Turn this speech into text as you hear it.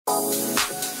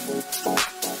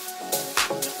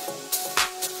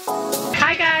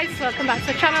welcome back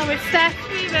to the channel with Steph,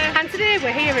 Phoebe. and today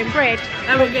we're here in Brid.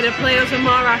 And we're going to play some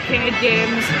more arcade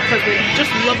games because we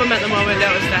just love them at the moment,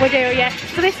 don't we, Steph? We do, yeah.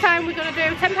 So this time we're going to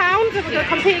do £10 and we're going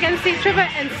to compete against each other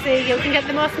and see who can get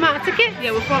the most amount of tickets.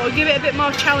 Yeah, we thought we'd give it a bit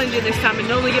more challenging this time and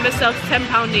only give ourselves £10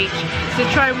 each to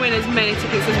try and win as many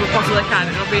tickets as we possibly can.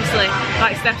 And obviously,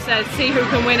 like Steph said, see who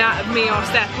can win out of me or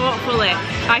Steph. Hopefully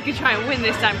I can try and win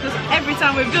this time because every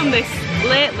time we've done this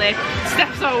lately,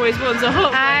 Steph's always won, so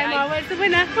hopefully I'm always the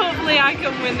winner. Hopefully I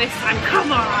can win this time,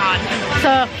 come on!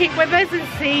 So keep with us and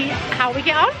see how we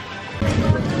get on.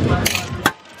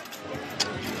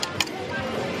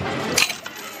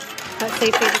 Let's see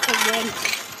if Phoebe can win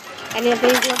any of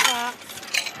these little parts.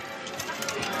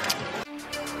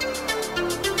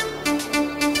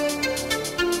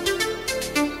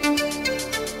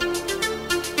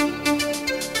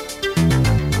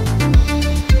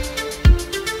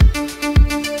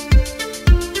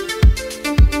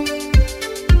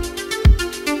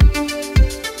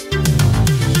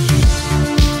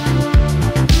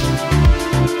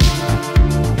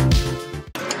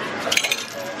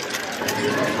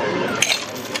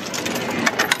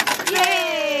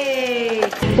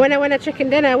 Winner chicken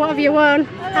dinner, what have you won? You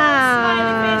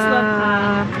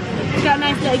got a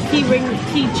nice little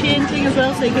key chain thing as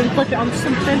well, so you can flip it onto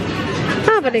something.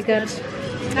 Oh, very good.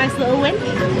 Nice little win.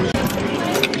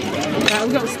 Right,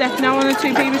 we've got Steph now on the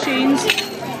 2p machines.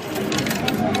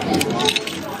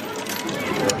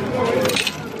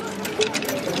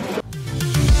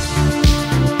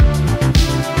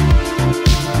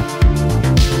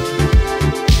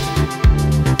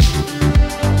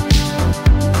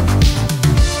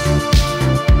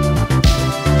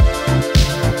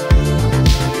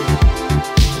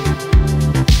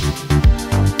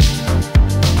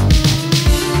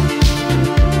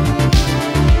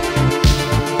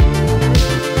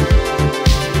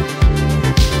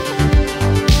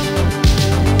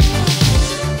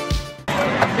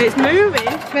 It's moving.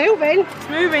 It's moving. It's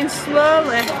moving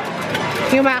slowly.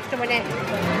 You might have to win it.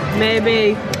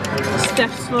 Maybe.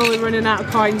 Steph's slowly running out of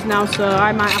coins now, so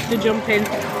I might have to jump in.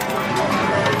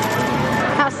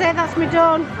 That's it, that's me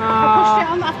done.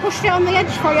 I've pushed it on the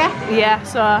edge for you. Yeah,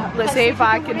 so let's see if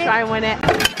I can try and win it.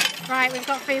 Right, we've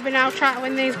got Phoebe now trying to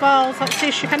win these balls. Let's see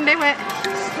if she can do it.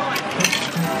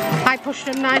 I pushed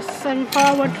them nice and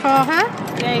forward for her.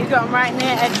 Yeah, you got them right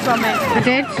near the edge from it. I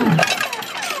did.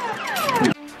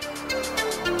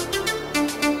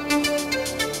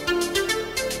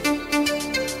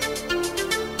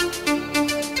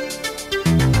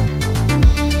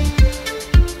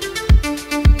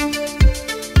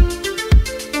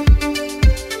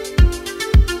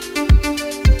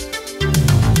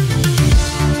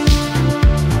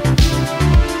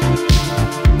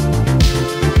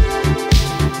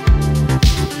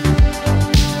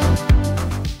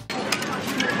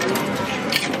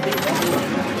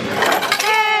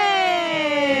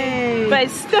 But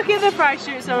it's stuck in the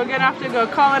parachute, so we're going to have to go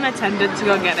call an attendant to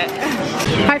go get it.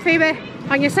 Right, Phoebe,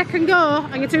 on your second go,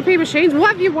 on your 2p machines,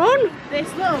 what have you won? This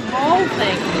little ball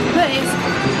thing, but it's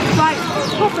like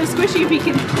puff and squishy if you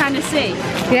can kind of see.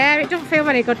 Yeah, it don't feel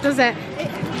very good, does it?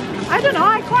 I don't know,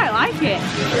 I quite like it,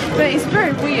 but it's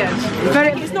very weird.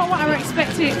 It's not what I'm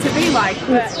expecting it to be like,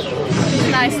 but it's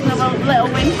a nice little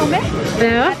win for me.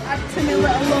 Yeah. Add to my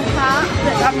little love heart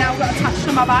that I've now got attached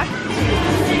to my bag.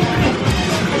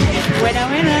 Winner,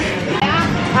 winner.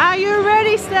 Are you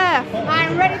ready, Steph?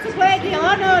 I'm ready to play Deal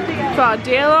or No Deal. For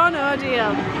Deal or No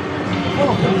Deal.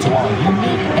 Welcome to our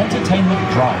unique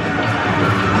entertainment drive.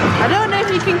 I don't know if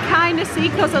you can kind of see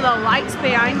because of the lights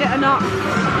behind it or not.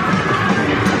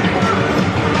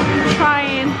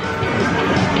 Trying.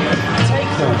 Take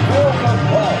the walk of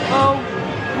wealth. Oh,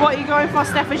 what are you going for,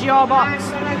 Steph, as your box?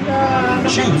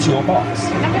 Choose your box.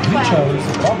 You chose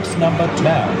box number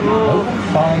 12. Open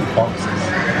 5 boxes.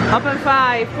 Open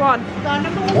 5, go on. So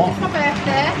number 1 is my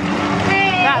birthday.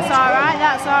 That's alright,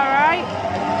 that's alright.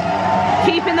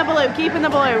 Keep in the blue, keep in the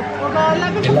blue. We'll go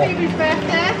 11 for Phoebe's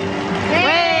birthday.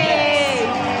 Hey!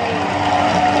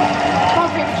 Come on,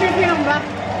 Phoebe, choose your number.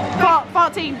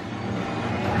 14.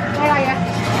 Where are you?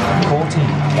 14.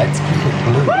 Let's keep it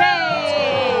blue.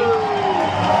 Yay!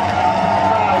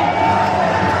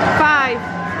 5.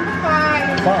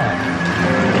 5.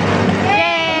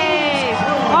 Yay!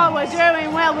 Oh, we're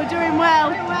doing well, we're doing well.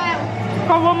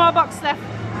 Come on, one more box, Steph.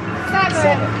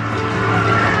 7.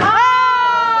 Oh!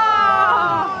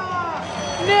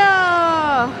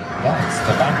 No! That's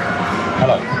the bank.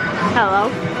 Hello. Hello.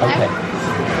 Okay.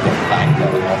 The bank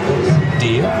offers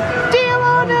deal. Deal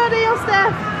or no deal,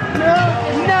 Steph? No.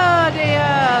 No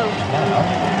deal. Now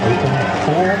open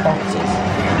 4 boxes.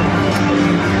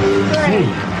 3.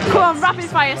 Come on, rapid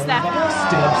fire, Steph.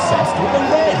 Still obsessed with the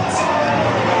reds.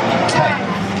 10.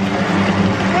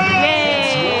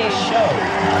 Yay! Show.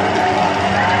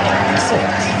 6.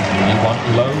 You want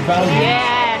low value.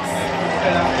 Yes.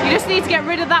 You just need to get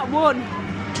rid of that 1. 2.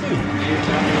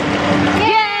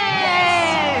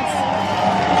 Yes!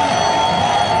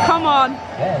 Come on.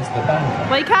 There's the banker.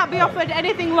 Well, you can't be offered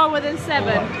anything lower than 7.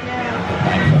 The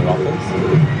banker offers.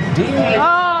 Deal.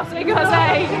 Oh, so he goes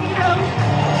 8.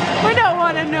 We don't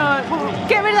want to know.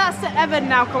 Get rid of that 7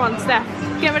 now. Come on, Steph.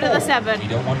 Get rid of the 7. You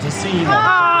don't want to see that.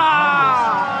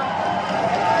 Ah!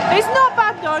 It's not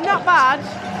bad though, not bad.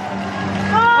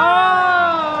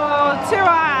 Oh, too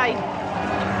high.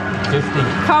 15.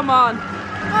 Come on.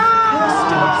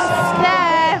 Still obsessed.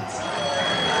 Steph.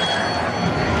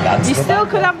 That's You the still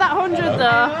banker. could have that 100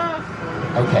 though.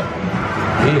 Okay.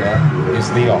 Here is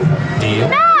the offer. Deal.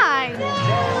 9.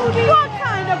 What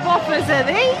kind of offers are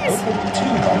these? Open 2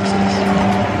 boxes.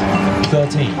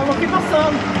 13. Lucky for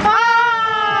some.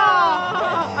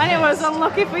 Oh! And it was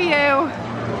unlucky for you.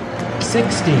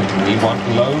 16. We want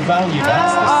low value.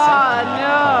 That's the Oh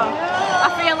no. I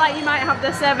feel like you might have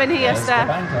the 7 here, There's the Steph.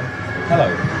 banker. Hello.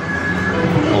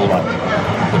 All right.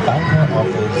 The banker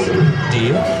offers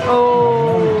deal.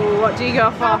 Oh, what do you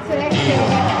go for? Are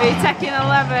you taking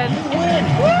 11?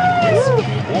 This will be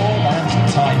warm and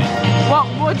timing. What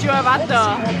would you have had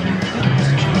though?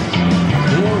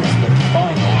 Here's the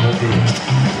final reveal.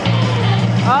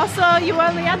 Also, you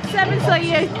only had 7, so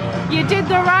you did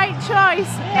the right choice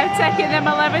of taking them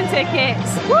 11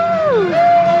 tickets. Woo!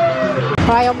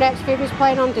 Right, up next, Phoebe's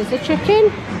playing on Dizzy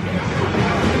Chicken.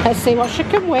 Let's see what she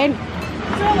can win.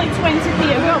 It's only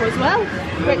 20p a go as well,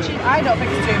 which I don't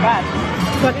think is too bad.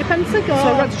 20 pence a go. So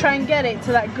we've got to try and get it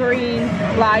to that green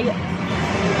light.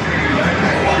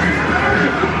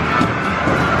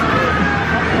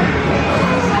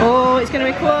 Oh, it's going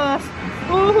to be close.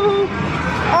 Ooh.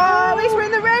 Oh, he's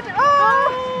in the red.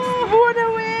 Oh, 1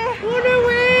 away. 1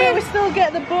 away. But we still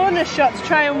get the bonus shot to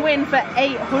try and win for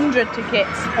 800 tickets.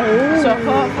 Oh. So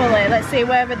hopefully, let's see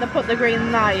where they put the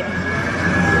green light.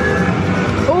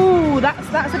 Oh,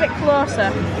 that's a bit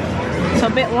closer. So a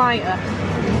bit lighter.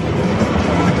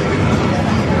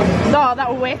 No, that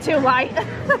was way too light.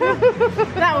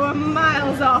 That were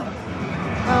miles off.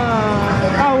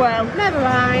 Oh well. Never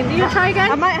mind. You try again?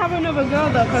 I might have another go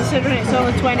though, considering it's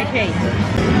only 20p.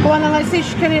 Go on then, let's see if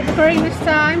she can hit the green this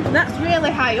time. That's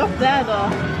really high up there though.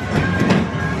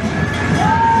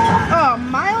 Oh,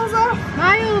 miles off.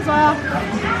 Miles off.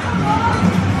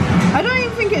 I don't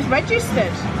even think it's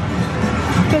registered.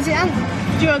 Because it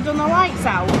hasn't done the lights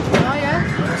out. Oh yeah.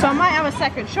 So I might have a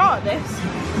second shot at this.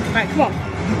 Right, come on.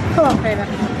 Come on, Phoebe.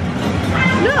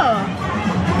 No!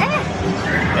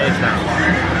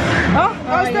 Oh,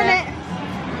 that's done yeah. it.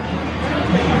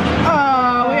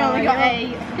 Oh, we only got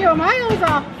 8. You're miles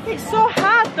off. It's so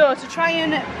hard though to try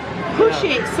and push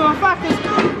it so far because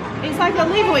it's like a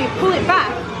lever where you pull it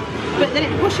back, but then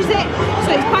it pushes it.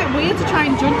 So it's quite weird to try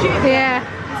and judge it. Yeah.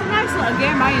 It's a nice little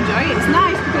game, I enjoy it. It's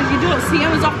nice because you don't see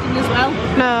them as often as well.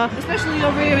 No. Especially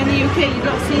over here in the UK, you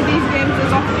don't see these games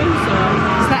as often, so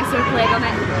it's nice to have played on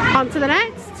it. On to the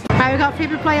next. Right, we've got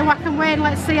Phoebe playing Whack and Win.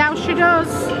 Let's see how she does.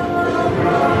 It's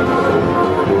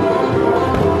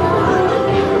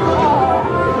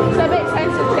a bit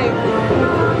sensitive.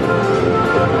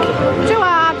 Too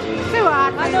hard. Too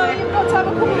hard. I know you've got to have a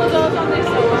couple of those on this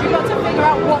though, because you've got to figure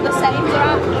out what the settings are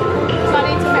at. So I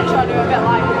need to make sure I do a bit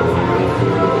like this.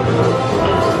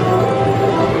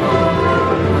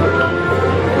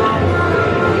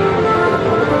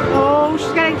 Oh,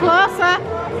 she's getting closer.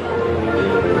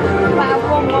 Might have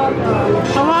one more.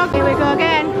 Come on, here we go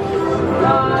again.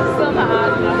 Oh, it's still not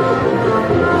hard enough.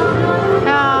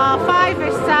 Oh, 5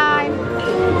 this time.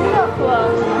 So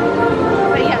close.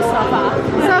 But yeah, so far.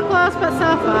 So close, but so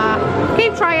far.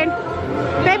 Keep trying.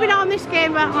 Maybe not on this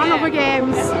game, but on other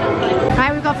games.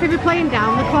 Right, we've got Phoebe playing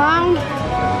Down the Clown.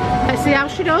 Let's see how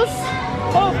she does.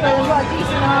 Hopefully there's got a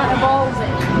decent amount of balls in.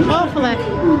 Hopefully.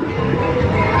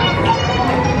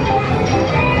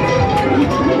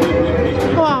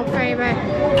 Go on, Phoebe.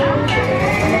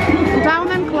 Down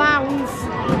them clowns.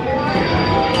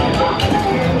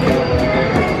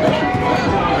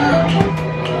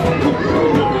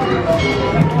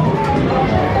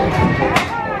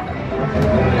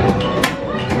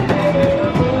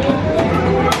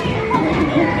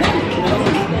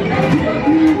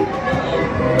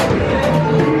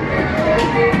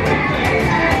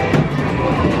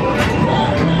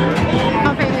 Come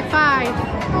on, Phoebe. 5,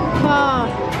 4,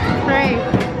 3,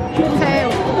 2,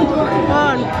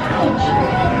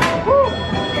 1.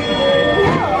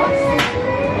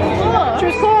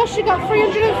 she got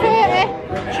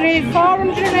 330. She needed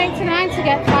 489 to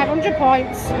get 500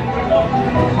 points.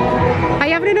 Are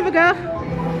you having another go? I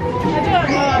don't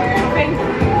know. I think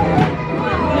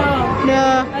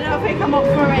no. I don't think I'm up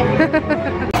for it.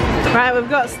 Right, we've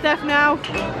got Steph now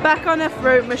back on her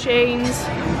fruit machines.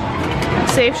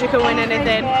 See if she can win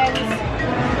anything.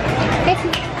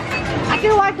 I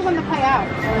do like it when they pay out.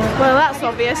 Well, that's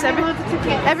obvious.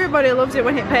 Everybody loves it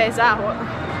when it pays out.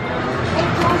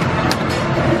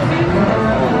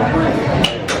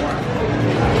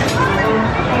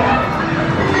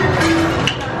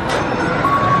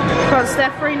 Come on,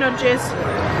 Steph, 3 nudges.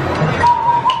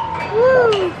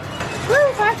 Woo!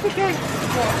 Woo, 5 tickets.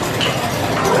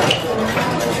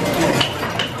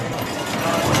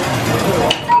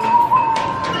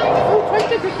 Oh,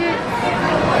 20 tickets.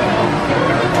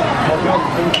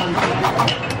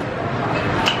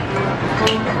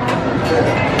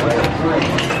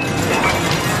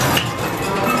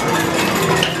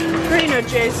 Three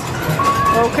nudges.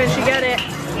 Oh, can she get it?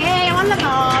 Yeah, on the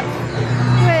board.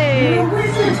 Wait.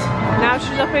 Now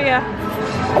she's up here.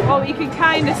 Oh, you can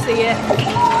kind of see it.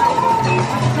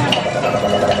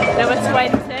 Number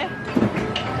 20.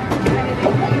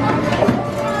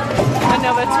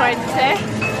 Another 20.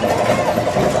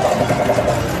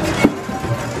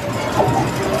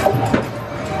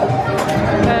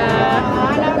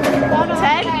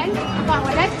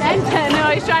 No,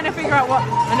 he's trying to figure out what.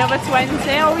 Another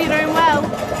 20. Oh, you're doing well.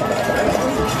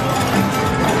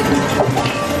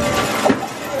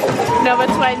 Another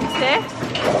 20.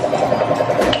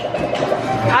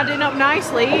 Adding up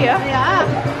nicely here. Yeah.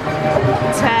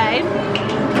 10.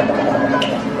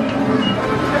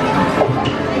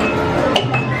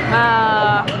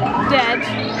 Dead.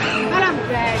 And I'm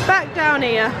dead. Back down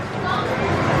here.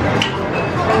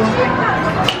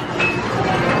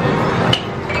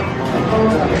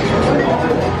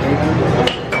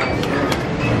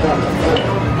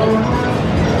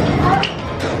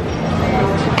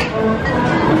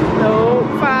 No,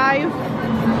 5.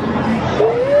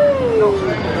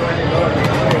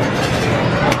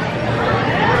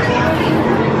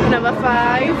 Another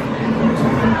 5.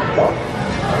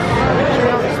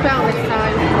 Spell this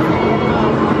time.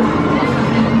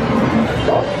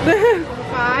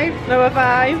 5. Number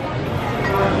 5.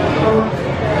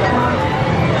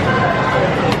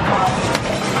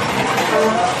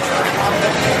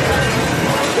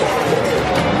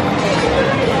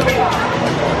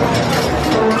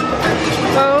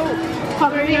 Oh,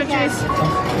 3 nudges.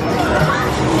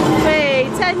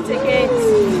 Hey, 10 tickets.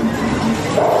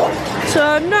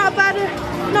 So not a bad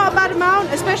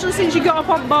amount, especially since you got up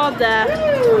on board there.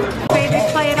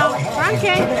 Phoebe's playing on Frankie.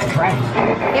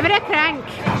 Give it a crank.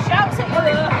 Shouts at you.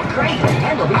 Great to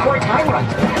handle before time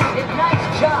runs.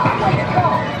 Nice job, way to go.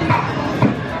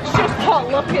 It's just pot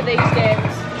luck at these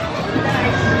games.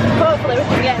 Hopefully we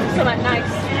can get something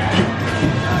nice.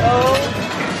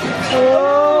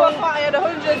 Oh, I thought I had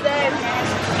 100 then.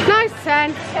 Nice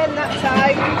 10. 10 that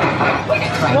time.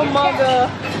 One more go.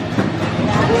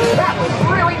 That was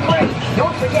really great.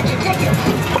 Don't forget your tickets.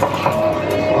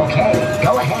 Okay,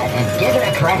 go ahead and give it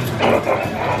a crank.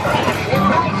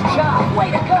 Nice job,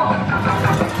 way to go.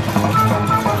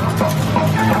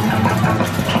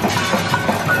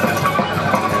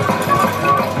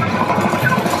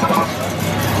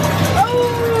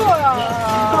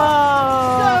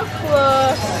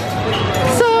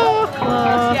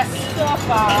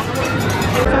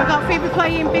 So we've got Phoebe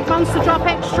playing Big Monster Drop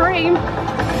Extreme.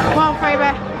 Come on,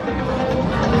 Phoebe.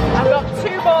 I've got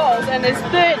 2 balls and there's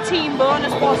 13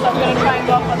 bonus balls, so I'm going to try and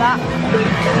go for that.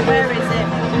 Where is it?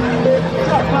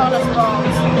 Top bonus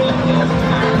balls.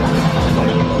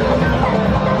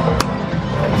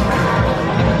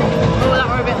 Oh, that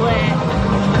were a bit late.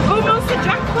 Oh, monster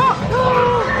jackpot! Oh,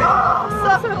 so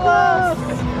close!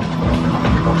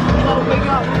 What have we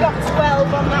got? We've got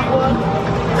 12 on that one.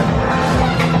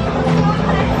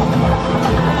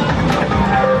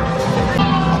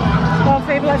 Come on,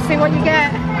 Phoebe, let's see what you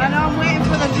get. I know I'm waiting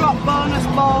for the drop bonus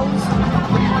balls.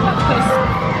 Because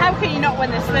how can you not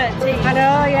win this 13? I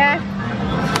know, yeah.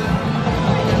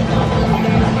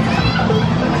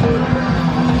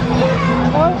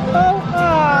 Oh,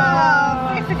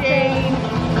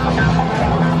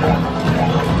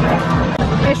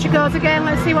 15. Here she goes again,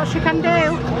 let's see what she can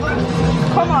do.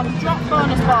 Come on, drop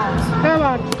bonus balls. Come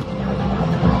on.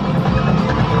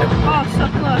 Oh, so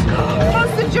close.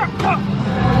 What's the jackpot?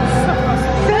 So close.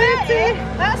 30.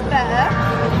 That's better.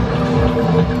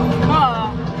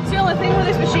 Oh, it's the only thing with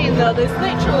this machine though, there's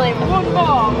literally one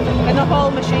ball in the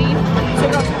whole machine. So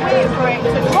you've got to wait for it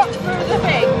to drop through the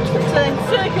thing, to then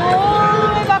circle all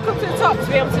the way back up to the top to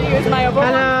be able to use my other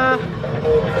one.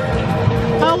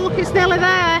 Oh, Oh, look, it's nearly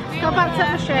there. Go back to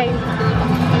the machine.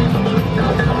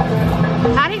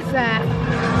 And it's there.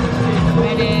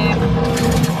 Ready.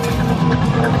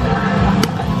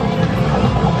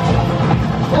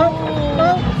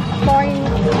 Oh, boing.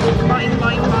 Boing,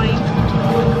 boing, boing.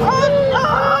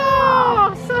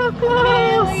 Oh, so close.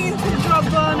 Nearly into the drop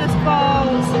bonus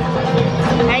balls.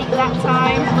 8 that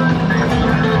time.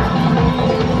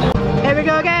 Here we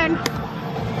go again.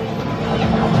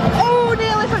 Oh,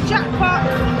 nearly for jackpot.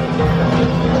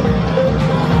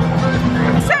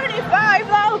 75,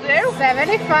 that'll do.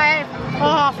 75.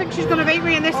 Oh, I think she's going to beat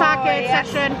me in this arcade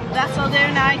session. That'll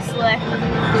do nicely.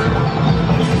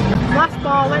 Last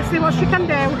ball, let's see what she can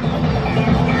do.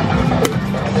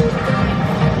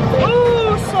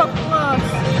 Oh, so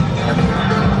close.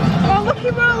 Oh, look,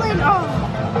 you're rolling. Oh.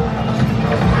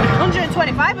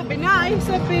 125 would be nice,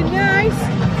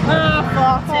 Oh,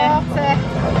 40.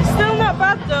 Still not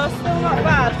bad though, still not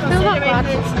bad. Still not bad.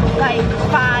 It's like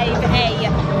 5A,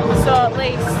 so at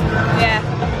least, yeah.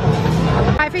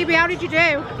 Hi Phoebe, how did you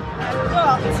do?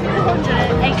 Got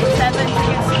 287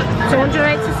 tickets.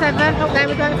 287, oh there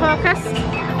we go, focus.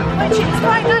 Which is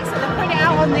quite nice that they're putting it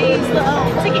out on these little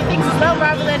ticket things as well,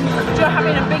 rather than just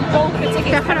having a big bulk of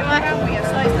tickets carrying around with you.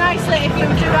 So it's nice that if you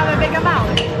do have a big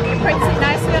amount, it prints it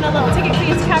nicely on a little ticket for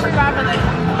you to carry rather than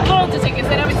loads of tickets,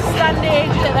 then having to stand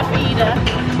age at the feeder.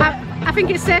 I think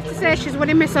it's safe to say she's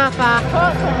winning me so far.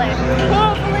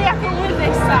 Hopefully I can win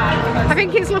this time. I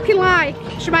think it's looking like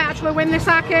she might actually win this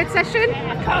arcade session.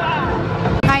 Yeah, come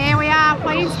on. Right, here we are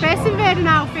playing Space Invader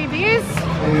now, Phoebe is.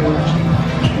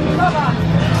 Come on.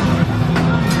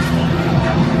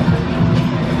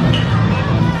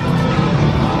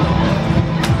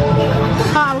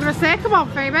 Oh, I was going to say, come on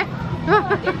Phoebe.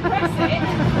 Press it.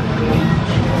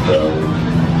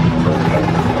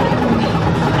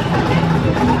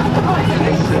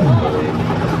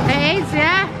 It is,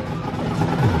 yeah.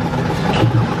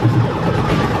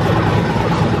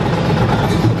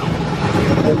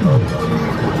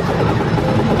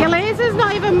 Your laser's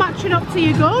not even matching up to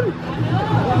your gun.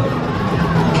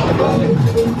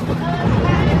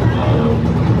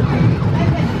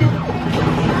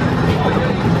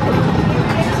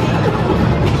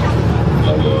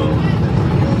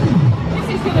 This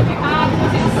is going to be hard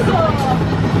because it's so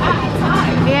out of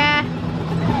time. Yeah.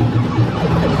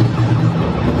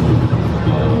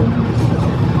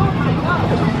 Oh my god.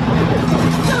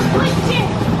 So glitchy.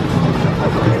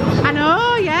 I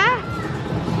know, yeah.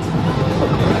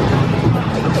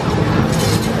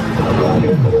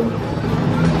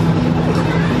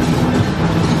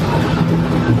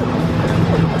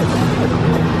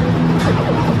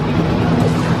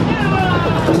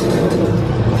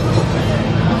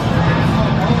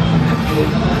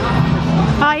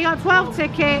 Oh, you got 12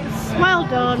 tickets. Well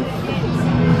done.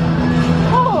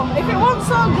 Oh, if it wasn't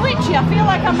so glitchy, I feel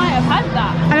like I might have had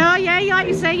that. I know, yeah, like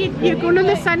you say, you're gun in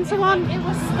the centre one. It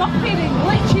was stopping and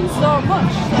glitching so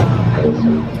much.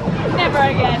 So. Never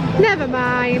again. Never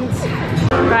mind.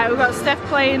 Right, we've got Steph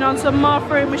playing on some more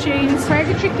fruit machines.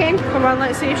 Crazy chicken. Come on,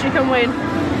 let's see if she can win.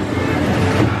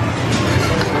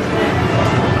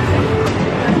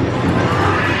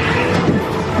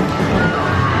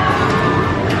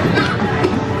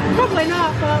 Probably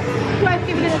not, but it's worth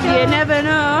giving it a go. You never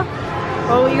know.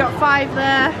 Oh, you got 5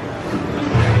 there.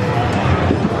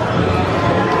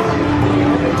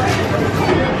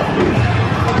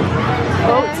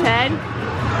 Oh, 10.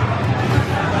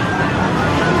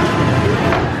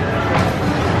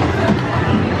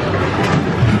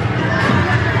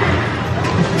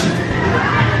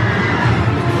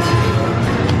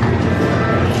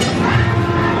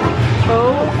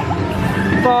 Oh,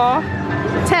 4.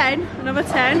 10. Another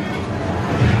 10.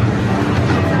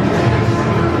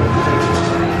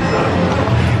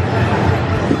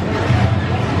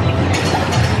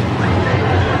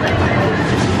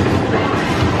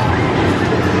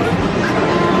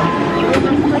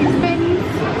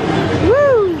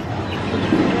 Woo!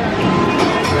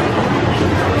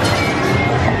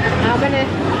 How many?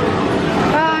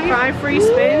 5 free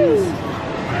spins.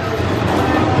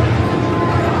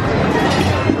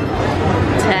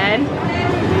 10.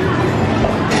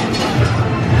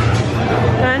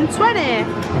 And 20.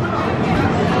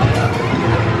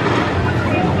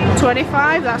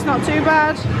 25, that's not too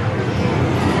bad.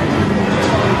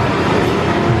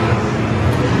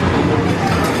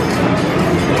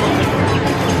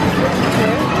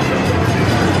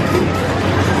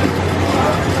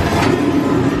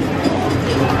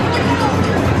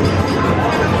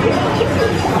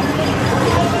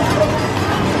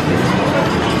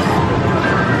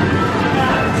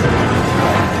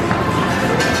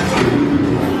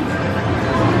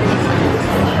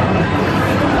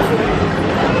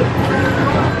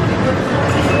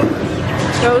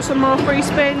 Go some more free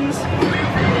spins.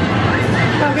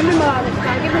 Oh, give me more this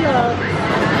time, give me loads.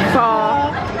 4.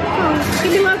 Oh,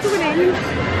 give me loads of winning.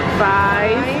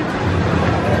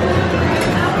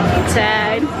 5.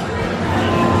 10.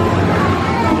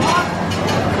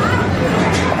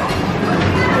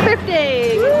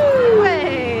 50. Woo!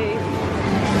 Way.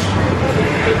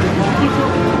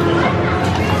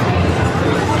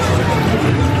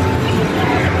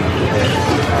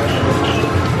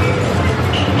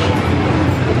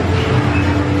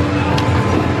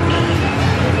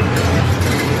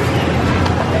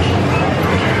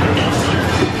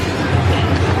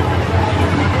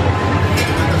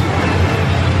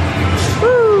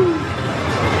 Woo!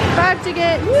 5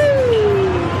 ticket. Woo!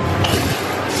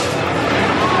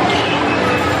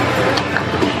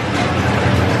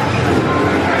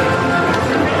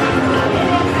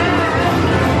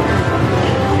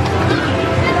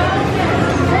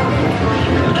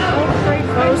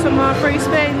 Some more free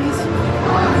spins.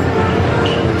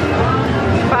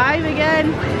 5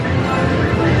 again.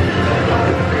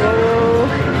 Whoa.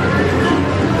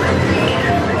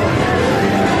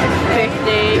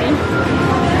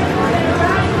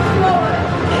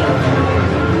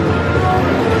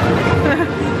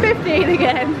 15. 15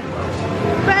 again.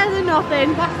 Better than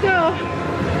nothing. Let's go.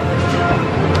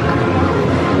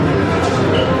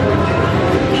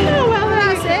 Oh well,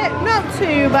 that's it. Not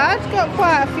too bad. Got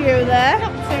quite a few there.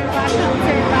 Not too bad, not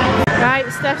too bad. Right,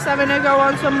 Steph's having a go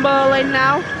on some bowling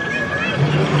now.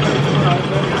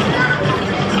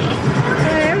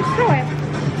 Let's throw it.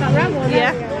 That round one.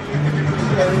 Yeah.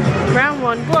 Round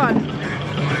 1, go on.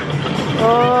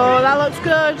 Oh, that looks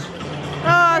good.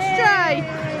 Oh, strike.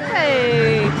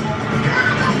 Hey.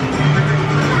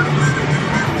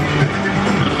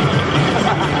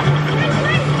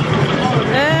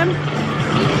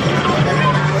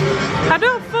 I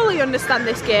don't fully understand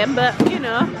this game, but you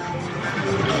know.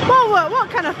 What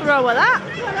kind of throw was that?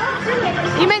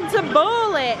 You meant to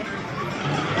bowl it.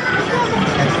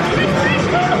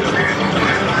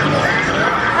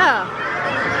 Oh.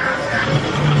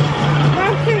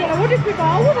 Round 2, I wonder if the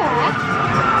ball was there.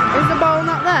 Is the ball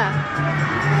not there?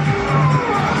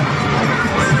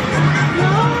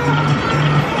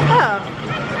 Oh.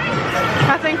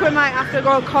 I think we might have to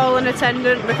go call an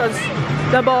attendant because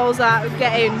the balls are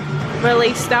getting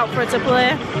released out for it to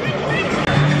play.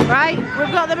 Right,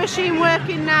 we've got the machine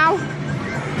working now.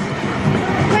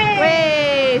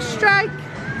 Way, strike.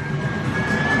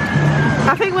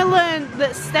 I think we learned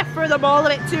that Steph threw the ball a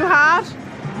bit too hard,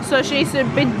 so she needs to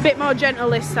be a bit more gentle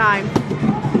this time.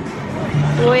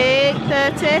 Wait,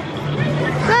 30.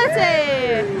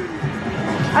 30!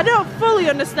 I don't fully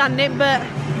understand it, but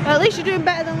at least you're doing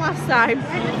better than last time.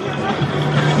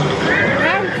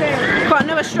 Round 2. Got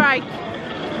another strike.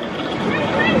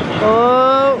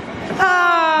 Oh.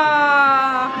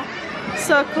 Ah.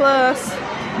 So close.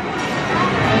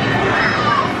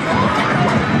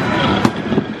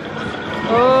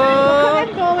 Oh.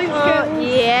 Oh.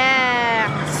 Yeah.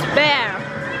 Spare.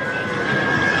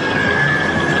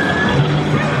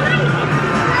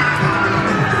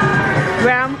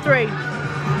 Round 3.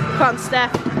 Come on,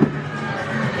 Steph.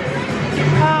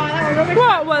 Oh, that was rubbish.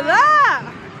 What was that?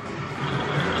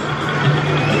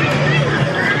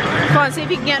 Come on, see if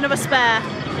you can get another spare.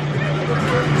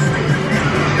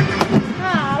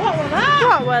 Ah, what was that?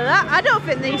 What was that? I don't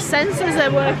think these sensors are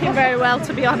working very well,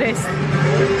 to be honest.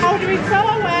 How do we so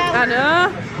well? I know.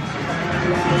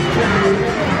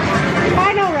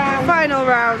 Final round. Final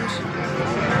round.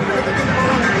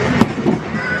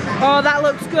 Oh, that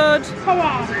looks good. Come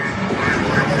on.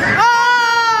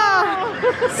 Oh!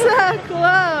 So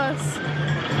close.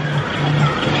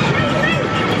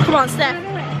 Come on, Steph.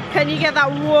 Can you get that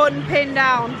one pin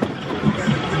down?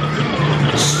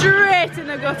 Straight in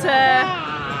the gutter.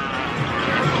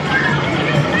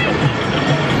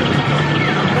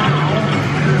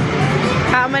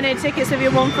 How many tickets have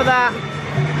you won for that?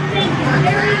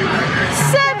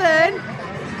 7?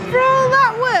 For all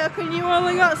that work and you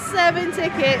only got 7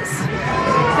 tickets?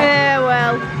 Yeah,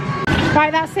 well.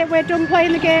 Right, that's it. We're done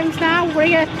playing the games now. We're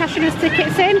here cashing us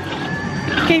tickets in.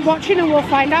 Keep watching and we'll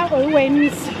find out who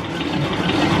wins.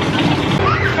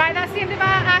 Right, that's the end of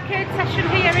our arcade session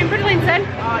here in Bridlington.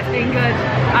 Oh, it's been good,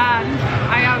 and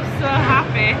I am so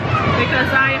happy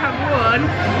because I have won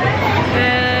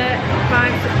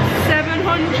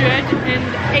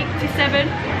 787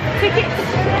 tickets.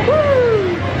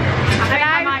 Woo! I think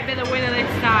I might be the winner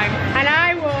this time. And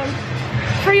I won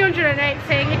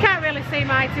 318. You can't really see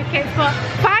my tickets, but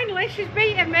finally she's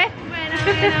beaten me. Winner,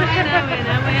 winner, winner,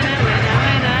 winner, winner, winner,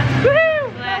 winner.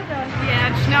 Woohoo! Well done. Yeah, I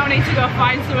just now I need to go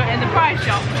find somewhere in the prize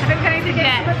shop. I think I need to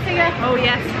get something to you. Oh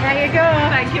yes. There you go.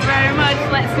 Thank you very much.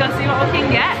 Let's go see what we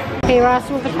can get. Here are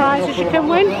some of the prizes you can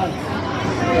win.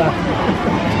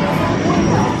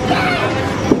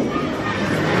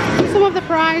 Some of the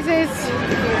prizes.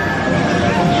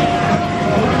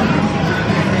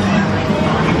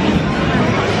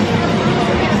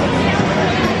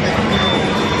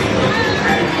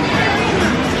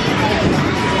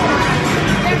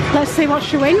 Let's see what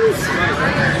she wins.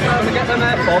 When we get them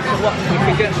AirPods, we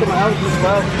can get something else as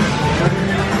well.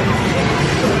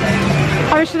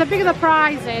 Obviously, the bigger the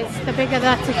prizes, the bigger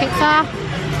the tickets are.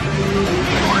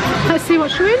 Let's see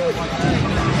what she wins.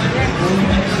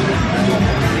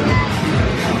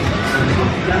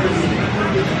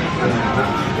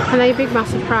 And then your big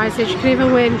massive prizes, you can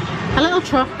even win a little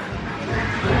truck.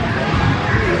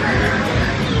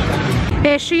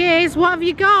 Here she is, what have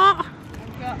you got?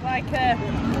 I've got like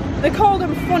they're called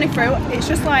them funny fruit. It's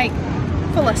just like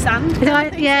full of sand. Is it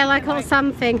like, yeah, like a little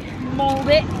sand thing. Mould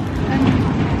it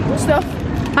and stuff.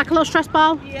 Like a little stress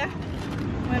ball? Yeah.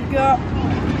 We've got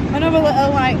another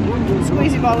little like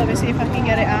squeezy ball. Let me see if I can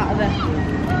get it out of there.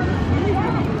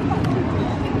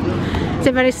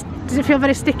 Does it feel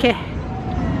very sticky? Yeah,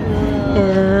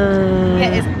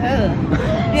 it is.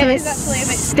 Yeah, So it's it's actually a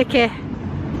bit sticky.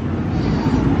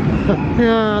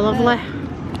 Oh, lovely.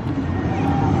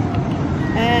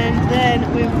 And then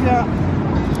we've got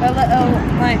a little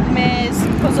like maze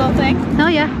puzzle thing. Oh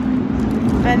yeah.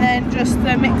 And then just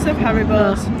a mix of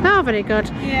Haribos. Oh, very good.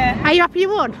 Yeah. Are you happy you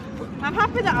won? I'm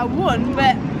happy that I won,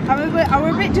 but I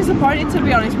was a bit disappointed, to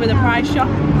be honest, with the prize shop,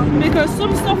 because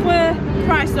some stuff were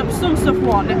priced up, some stuff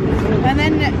wasn't, and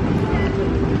then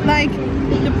like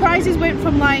the prices went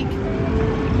from like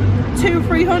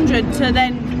 200-300 to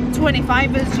then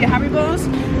 25 as your Haribos.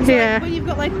 So Yeah. when you've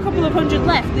got like a couple of hundred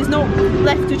left, there's no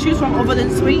left to choose from other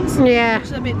than sweets. Yeah. Which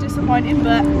is a bit disappointing,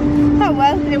 but oh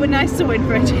well, it was nice to win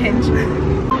for a change.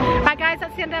 Right guys,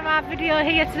 that's the end of our video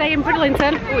here today in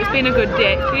Bridlington. Oh, it's been a good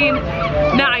day. It's been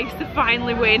nice to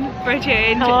finally win for a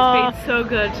change. Oh. It's been so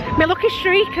good. My lucky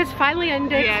streak has finally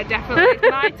ended. Yeah, definitely.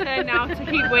 It's my turn now to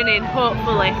keep winning,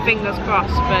 hopefully, fingers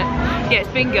crossed, but yeah, it's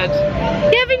been good.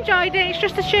 Yeah, I've enjoyed it. It's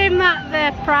just a shame that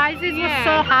the prizes were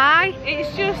so high.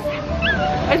 It's just,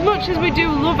 as much as we do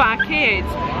love arcades,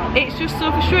 it's just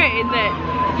so frustrating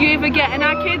that you either get an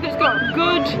arcade that's got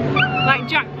good like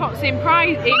jackpots in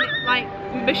like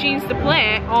machines to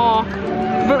play,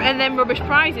 and then rubbish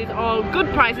prizes, or good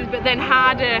prizes but then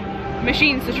harder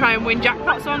machines to try and win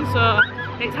jackpots on, so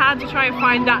it's hard to try and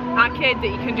find that arcade that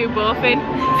you can do both in.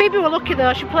 Phoebe were lucky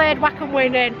though, she played whack and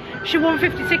win and she won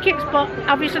 50 tickets, but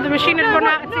obviously the machine had run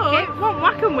out of tickets. No, it wasn't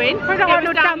whack and win. Oh, no,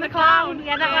 no, down the clown.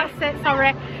 Yeah, that's it,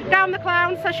 sorry. Down the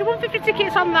clown, so she won 50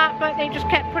 tickets on that, but they just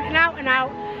kept printing out and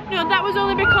out. No, that was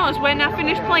only because when I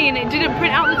finished playing it didn't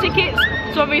print out the tickets,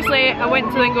 so obviously I went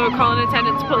to then go call an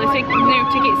attendant to put the new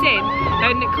tickets in,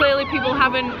 and clearly people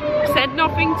haven't said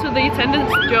nothing to the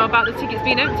attendants about the tickets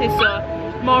being empty, so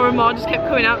more and more just kept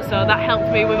coming out, so that helped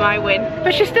me with my win.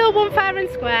 But she still won fair and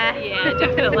square. Yeah,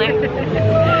 definitely.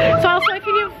 So also, if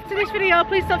you're new to this video,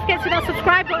 please don't forget to hit that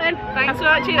subscribe button. Thanks for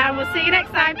watching, and we'll see you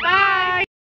next time. Bye!